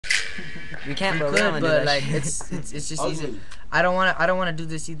We can't, We bro. could, but like it's just easy. I don't wanna do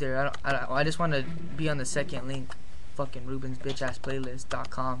this either. I just wanna be on the second link. Fucking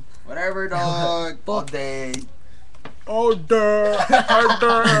RubensBitchAssPlaylist.com. Whatever, dog. All day. Oh duh.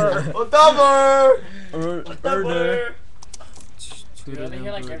 Whatever. Whatever. Dude, are they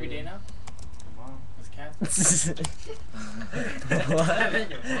here like every day now? This cat.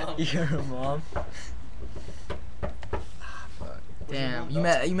 What? Your mom. Damn, you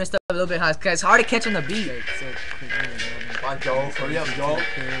messed up a little bit, huh? Cause it's hard to catch on the beat. Come on, Joe. Hurry up, Joe.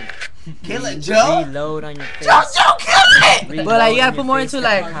 Kill it, Joe. Reload on your face. Joe, kill it. But like you gotta put more into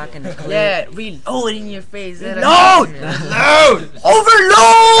like, yeah, reload in your face. Load,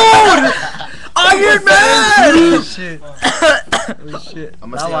 overload. Iron Man. Shit. Shit.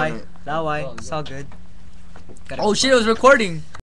 I'm gonna stay on it. That why. It's all good. Oh shit, it was recording.